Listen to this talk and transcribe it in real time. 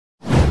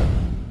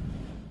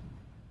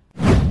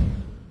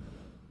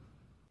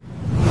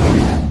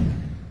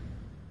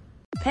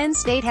Penn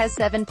State has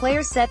 7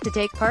 players set to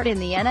take part in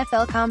the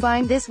NFL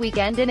Combine this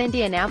weekend in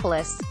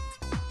Indianapolis.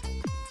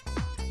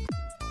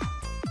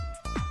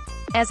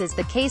 As is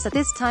the case at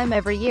this time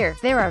every year,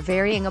 there are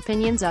varying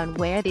opinions on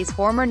where these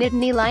former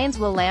Nittany Lions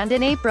will land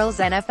in April's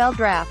NFL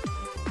Draft.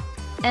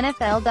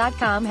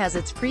 NFL.com has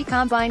its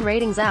pre-combine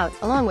ratings out,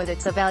 along with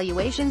its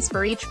evaluations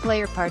for each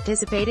player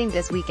participating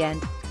this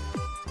weekend.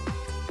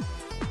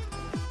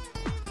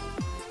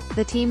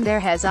 The team there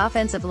has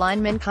offensive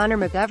lineman Connor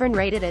McGovern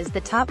rated as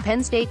the top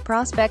Penn State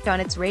prospect on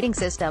its rating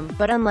system,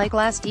 but unlike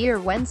last year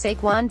when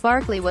Saquon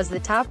Barkley was the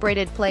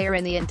top-rated player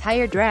in the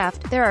entire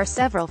draft, there are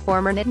several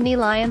former Nittany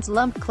Lions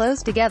lumped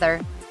close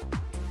together.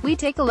 We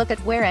take a look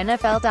at where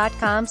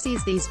NFL.com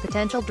sees these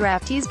potential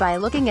draftees by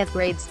looking at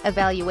grades,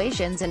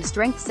 evaluations and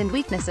strengths and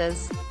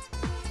weaknesses.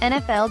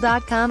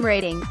 NFL.com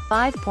rating,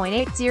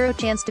 5.80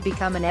 chance to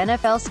become an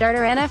NFL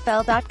starter.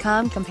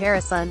 NFL.com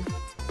comparison.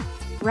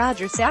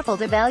 Roger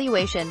Saffold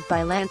evaluation,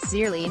 by Lance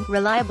Zierlein,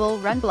 reliable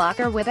run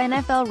blocker with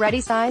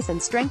NFL-ready size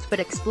and strength but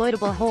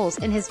exploitable holes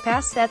in his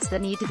pass sets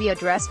that need to be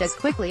addressed as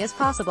quickly as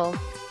possible.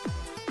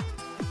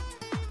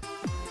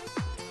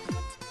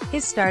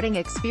 His starting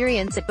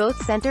experience at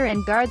both center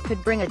and guard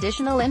could bring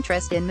additional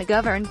interest in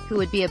McGovern, who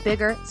would be a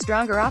bigger,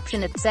 stronger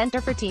option at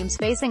center for teams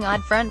facing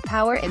odd front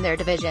power in their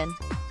division.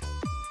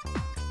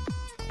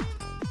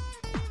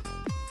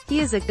 He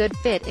is a good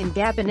fit in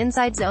gap and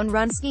inside zone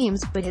run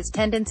schemes, but his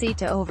tendency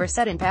to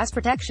overset in pass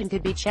protection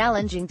could be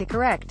challenging to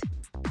correct.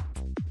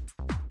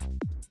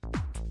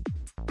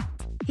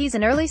 He's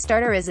an early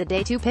starter as a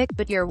day 2 pick,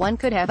 but year 1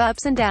 could have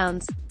ups and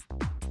downs.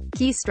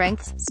 Key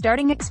strengths: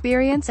 starting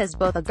experience as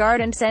both a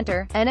guard and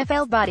center,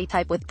 NFL body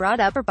type with broad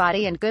upper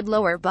body and good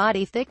lower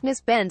body thickness,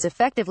 bends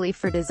effectively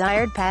for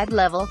desired pad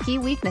level. Key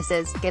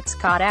weaknesses: gets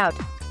caught out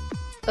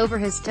over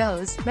his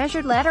toes,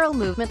 measured lateral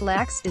movement,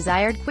 lacks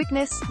desired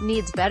quickness,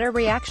 needs better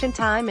reaction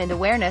time and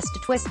awareness to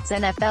twists.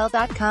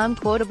 NFL.com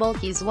quotable: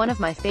 he's one of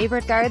my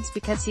favorite guards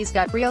because he's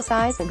got real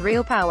size and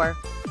real power.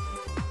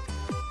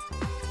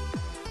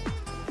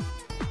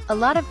 A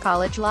lot of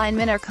college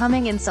linemen are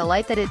coming in so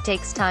light that it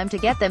takes time to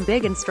get them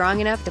big and strong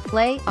enough to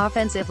play.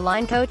 Offensive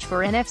line coach for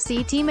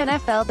NFC team.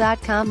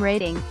 NFL.com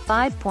rating,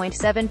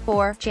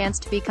 5.74 chance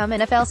to become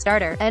NFL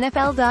starter.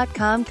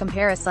 NFL.com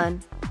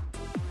comparison.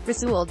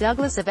 Rasul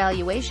Douglas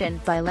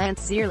evaluation, by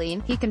Lance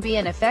Zierlein, he can be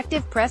an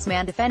effective press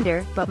man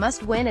defender, but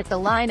must win at the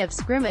line of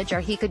scrimmage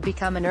or he could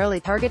become an early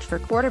target for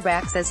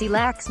quarterbacks as he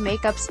lacks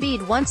make-up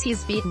speed once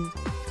he's beaten.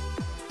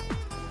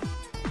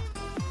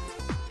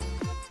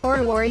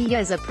 He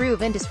is a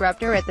proven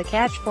disruptor at the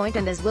catch point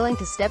and is willing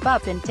to step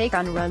up and take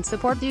on run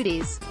support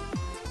duties.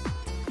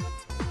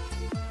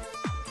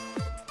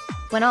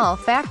 When all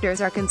factors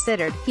are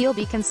considered, he'll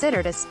be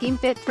considered a scheme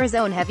fit for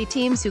zone-heavy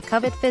teams who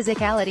covet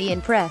physicality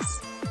in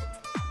press.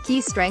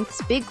 Key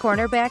strengths: big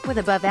cornerback with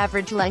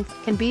above-average length,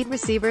 can beat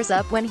receivers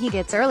up when he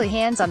gets early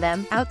hands on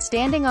them,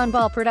 outstanding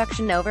on-ball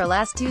production over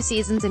last 2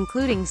 seasons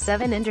including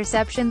 7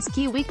 interceptions.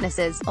 Key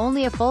weaknesses: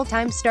 only a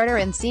full-time starter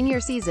in senior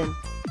season.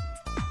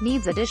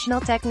 Needs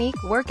additional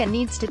technique work and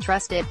needs to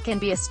trust it, can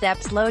be a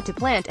step slow to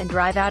plant and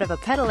drive out of a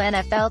pedal.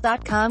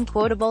 NFL.com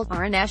quotable: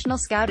 our national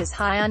scout is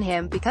high on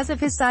him because of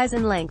his size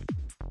and length.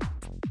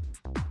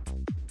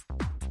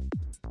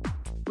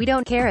 We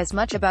don't care as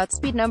much about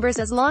speed numbers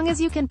as long as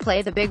you can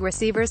play the big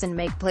receivers and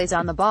make plays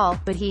on the ball,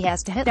 but he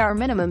has to hit our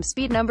minimum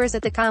speed numbers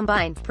at the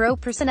Combine. Pro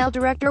Personnel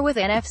Director with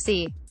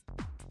NFC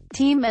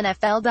Team.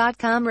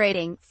 NFL.com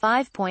rating,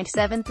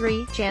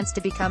 5.73 chance to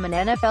become an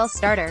NFL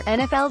starter.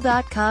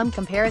 NFL.com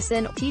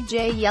comparison.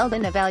 TJ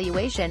Yeldon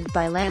evaluation,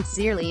 by Lance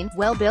Zierlein,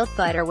 well-built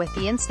fighter with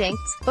the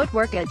instincts,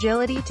 footwork,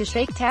 agility to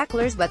shake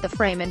tacklers but the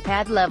frame and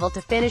pad level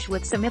to finish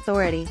with some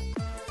authority.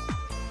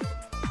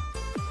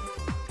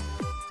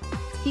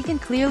 He can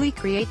clearly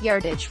create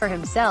yardage for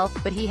himself,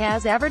 but he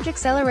has average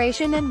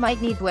acceleration and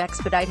might need to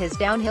expedite his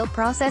downhill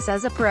process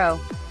as a pro.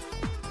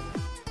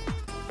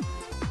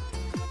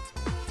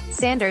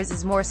 Sanders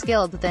is more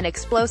skilled than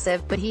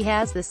explosive, but he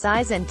has the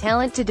size and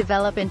talent to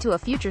develop into a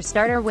future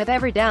starter with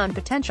every down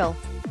potential.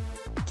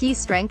 Key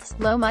strengths: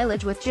 low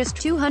mileage with just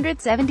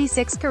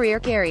 276 career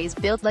carries,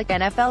 built like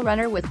NFL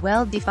runner with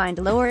well-defined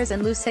lowers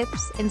and loose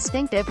hips,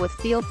 instinctive with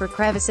feel for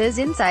crevices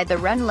inside the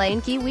run lane.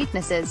 Key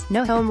weaknesses: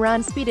 no home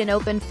run speed in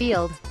open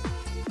field,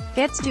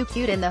 gets too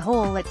cute in the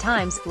hole at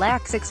times,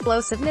 lacks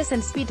explosiveness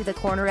and speed to the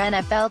corner.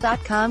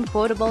 NFL.com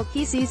quotable: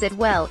 he sees it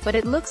well, but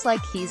it looks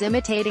like he's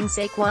imitating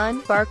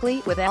Saquon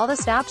Barkley with all the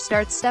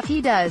stop-start stuff he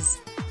does.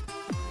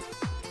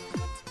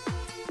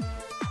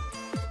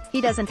 He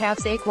doesn't have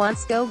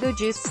Saquon's go-go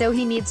juice, so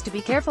he needs to be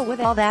careful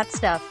with all that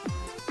stuff.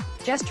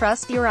 Just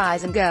trust your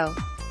eyes and go.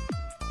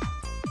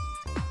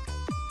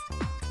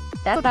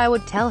 That's what I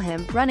would tell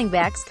him. Running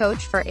backs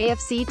coach for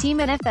AFC team.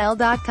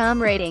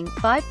 NFL.com rating,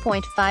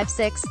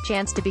 5.56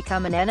 chance to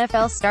become an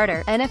NFL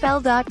starter.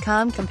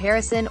 NFL.com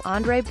comparison.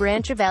 Andre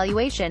Branch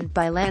evaluation,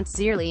 by Lance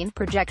Zierlein,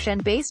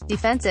 projection-based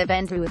defensive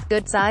end with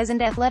good size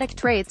and athletic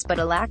traits but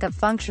a lack of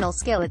functional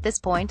skill at this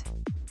point.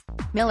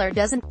 Miller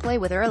doesn't play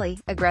with early,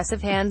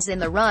 aggressive hands in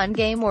the run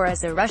game or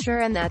as a rusher,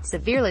 and that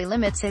severely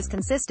limits his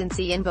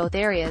consistency in both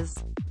areas.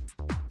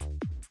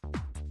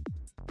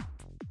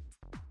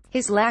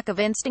 His lack of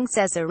instincts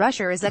as a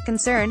rusher is a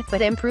concern,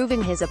 but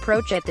improving his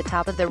approach at the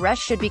top of the rush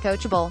should be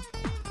coachable.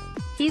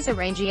 He's a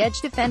rangy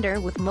edge defender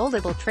with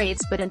moldable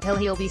traits, but until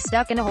he'll be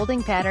stuck in a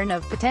holding pattern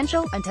of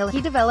potential, until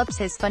he develops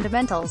his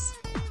fundamentals.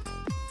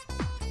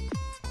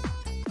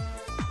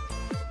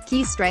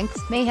 Key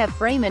strengths: may have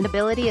frame and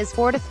ability as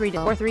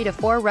 4-3 or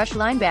 3-4 rush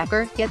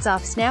linebacker, gets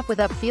off snap with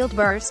upfield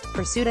burst,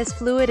 pursuit as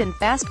fluid and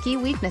fast. Key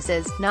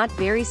weaknesses: not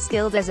very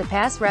skilled as a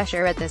pass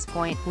rusher at this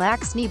point,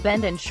 lacks knee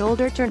bend and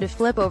shoulder turn to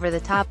flip over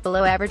the top,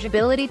 below average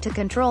ability to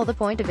control the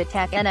point of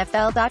attack.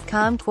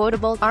 NFL.com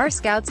quotable: our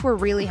scouts were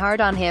really hard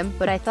on him,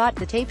 but I thought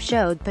the tape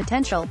showed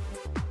potential.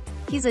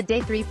 He's a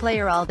day 3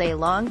 player all day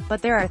long,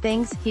 but there are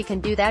things he can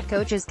do that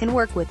coaches can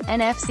work with.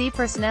 NFC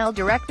personnel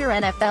director.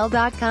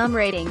 NFL.com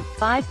rating,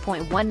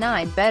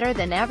 5.19, better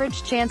than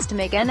average, chance to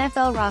make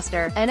NFL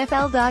roster.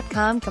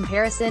 NFL.com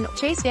comparison,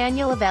 Chase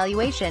Daniel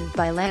evaluation,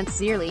 by Lance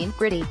Zierlein,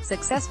 gritty,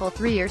 successful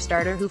 3-year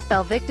starter who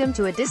fell victim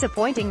to a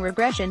disappointing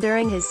regression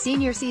during his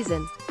senior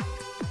season.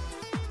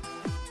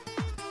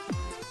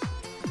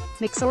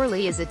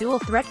 McSorley is a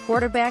dual-threat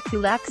quarterback who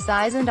lacks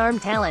size and arm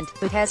talent,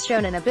 but has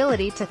shown an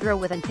ability to throw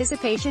with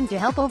anticipation to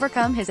help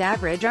overcome his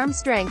average arm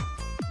strength.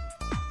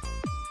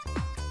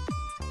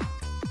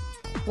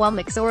 While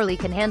McSorley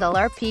can handle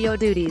RPO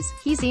duties,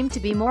 he seemed to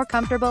be more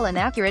comfortable and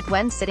accurate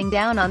when sitting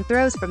down on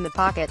throws from the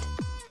pocket.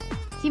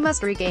 He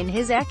must regain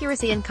his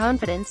accuracy and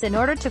confidence in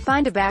order to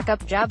find a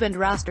backup job and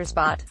roster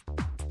spot.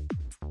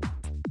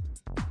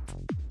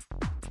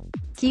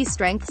 Key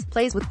strengths: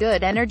 plays with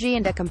good energy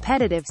and a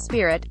competitive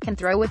spirit, can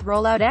throw with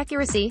rollout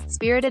accuracy,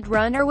 spirited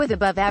runner with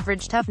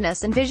above-average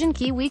toughness and vision.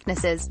 Key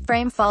weaknesses: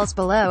 frame falls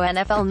below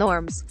NFL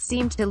norms,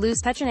 seemed to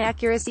lose touch and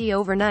accuracy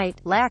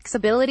overnight, lacks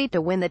ability to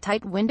win the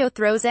tight window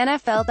throws.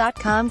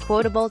 NFL.com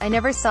quotable: I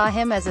never saw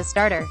him as a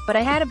starter, but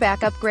I had a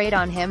backup grade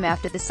on him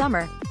after the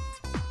summer.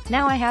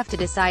 Now I have to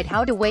decide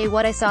how to weigh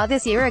what I saw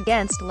this year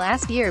against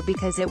last year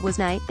because it was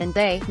night and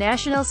day.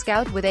 National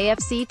scout with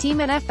AFC team.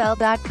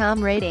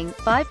 NFL.com rating,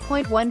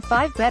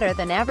 5.15, better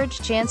than average,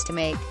 chance to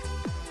make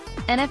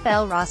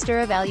NFL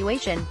roster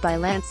evaluation, by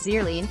Lance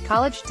Zierlein,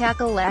 college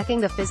tackle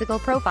lacking the physical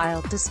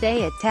profile to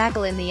stay at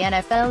tackle in the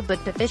NFL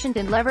but deficient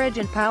in leverage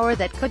and power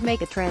that could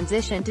make a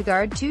transition to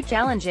guard too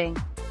challenging.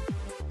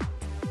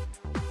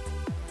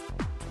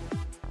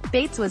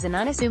 Bates was an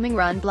unassuming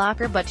run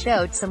blocker but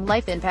showed some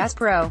life in pass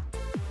pro.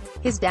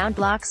 His down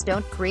blocks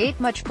don't create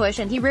much push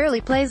and he rarely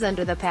plays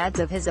under the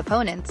pads of his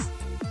opponents.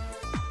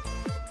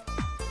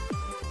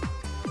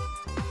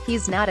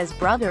 He's not as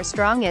broad or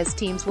strong as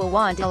teams will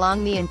want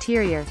along the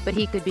interior, but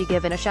he could be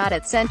given a shot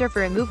at center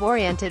for a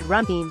move-oriented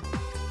run team.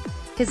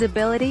 His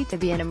ability to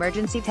be an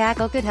emergency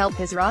tackle could help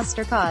his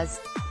roster cause.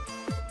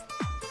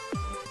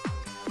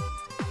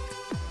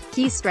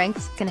 Key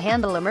strengths: can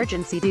handle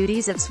emergency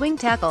duties at swing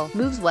tackle,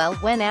 moves well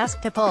when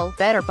asked to pull,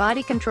 better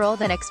body control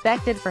than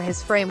expected for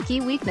his frame.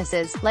 Key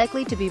weaknesses: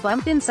 likely to be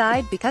bumped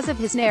inside because of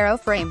his narrow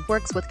frame,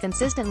 works with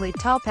consistently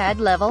tall pad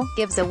level,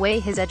 gives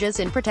away his edges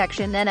in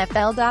protection.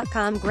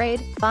 NFL.com grade,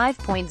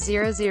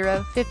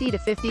 5.00,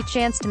 50-50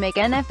 chance to make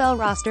NFL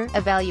roster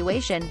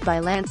evaluation, by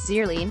Lance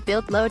Zierlein,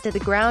 built low to the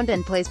ground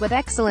and plays with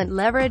excellent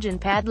leverage and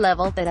pad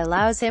level that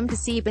allows him to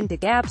seep into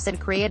gaps and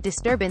create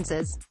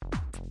disturbances.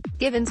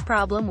 Given's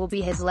problem will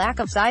be his lack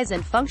of size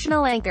and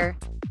functional anchor.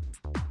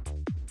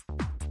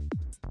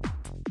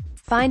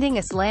 Finding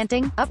a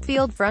slanting,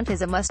 upfield front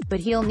is a must, but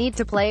he'll need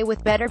to play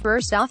with better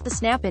burst off the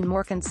snap and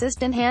more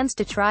consistent hands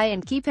to try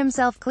and keep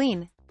himself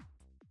clean.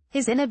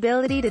 His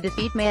inability to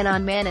defeat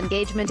man-on-man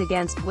engagement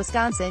against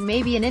Wisconsin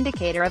may be an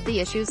indicator of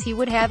the issues he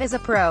would have as a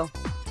pro.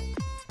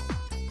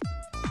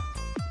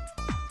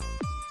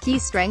 Key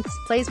strengths: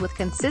 plays with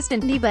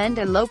consistent knee bend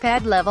and low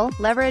pad level,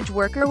 leverage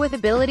worker with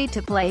ability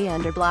to play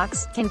under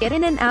blocks, can get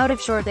in and out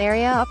of short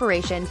area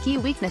operation. Key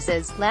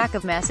weaknesses: lack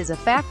of mass is a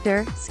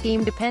factor,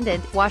 scheme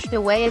dependent, washed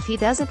away if he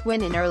doesn't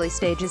win in early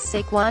stages.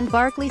 Saquon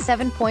Barkley,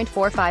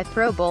 7.45,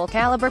 Pro Bowl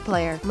caliber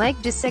player. Mike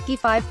Gesicki,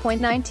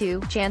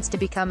 5.92, chance to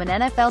become an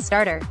NFL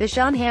starter.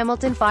 Deshaun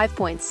Hamilton,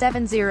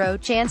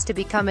 5.70, chance to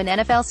become an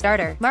NFL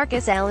starter.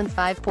 Marcus Allen,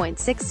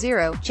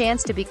 5.60,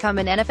 chance to become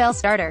an NFL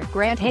starter.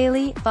 Grant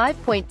Haley,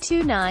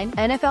 5.29,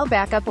 NFL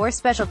backup or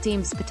special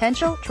teams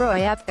potential. Troy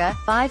Apka,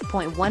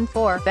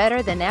 5.14,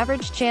 better than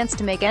average, chance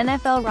to make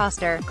NFL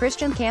roster.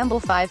 Christian Campbell,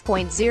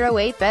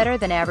 5.08, better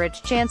than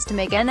average, chance to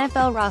make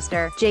NFL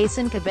roster.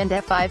 Jason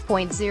Kabinda,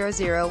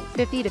 5.00,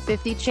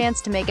 50-50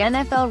 chance to make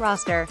NFL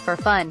roster. For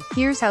fun,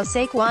 here's how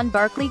Saquon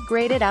Barkley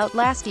graded out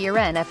last year.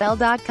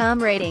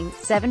 NFL.com rating,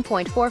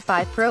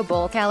 7.45, Pro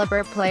Bowl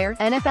caliber player.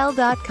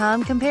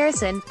 NFL.com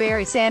comparison,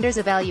 Barry Sanders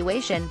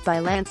evaluation, by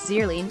Lance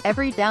Zierlein,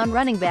 every down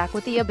running back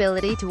with the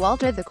ability to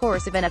alter the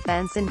course of an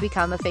offense and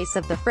become a face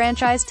of the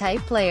franchise type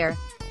player.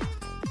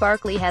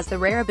 Barkley has the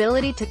rare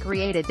ability to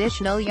create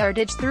additional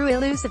yardage through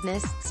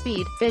elusiveness,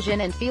 speed, vision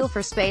and feel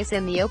for space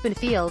in the open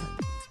field.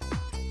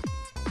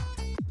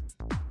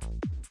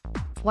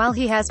 While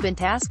he has been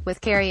tasked with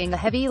carrying a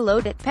heavy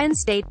load at Penn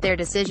State, their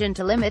decision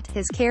to limit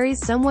his carries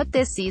somewhat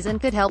this season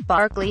could help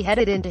Barkley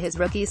headed into his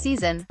rookie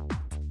season.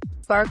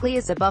 Barkley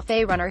is a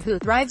buffet runner who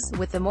thrives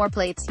with the more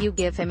plates you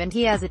give him, and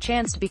he has a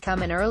chance to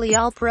become an early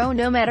All-Pro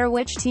no matter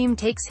which team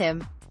takes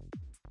him.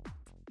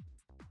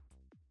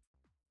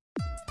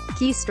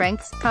 Key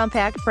strengths: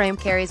 compact frame,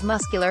 carries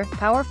muscular,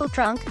 powerful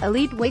trunk,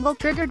 elite wiggle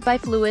triggered by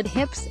fluid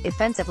hips,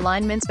 offensive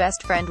lineman's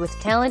best friend with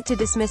talent to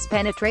dismiss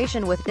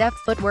penetration with deft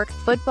footwork,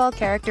 football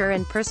character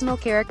and personal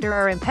character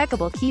are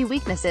impeccable. Key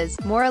weaknesses: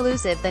 more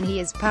elusive than he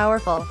is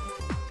powerful.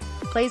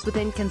 Plays with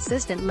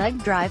inconsistent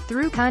leg drive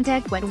through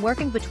contact when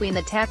working between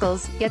the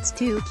tackles, gets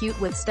too cute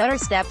with stutter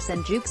steps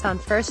and jukes on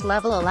first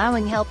level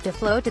allowing help to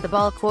flow to the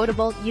ball.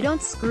 Quotable: you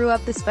don't screw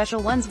up the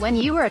special ones when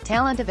you are a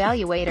talent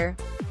evaluator.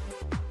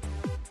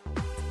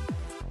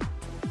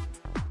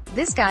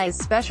 This guy is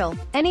special.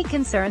 Any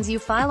concerns you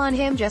file on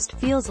him just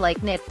feels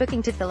like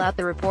nitpicking to fill out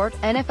the report.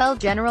 NFL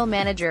General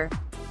Manager.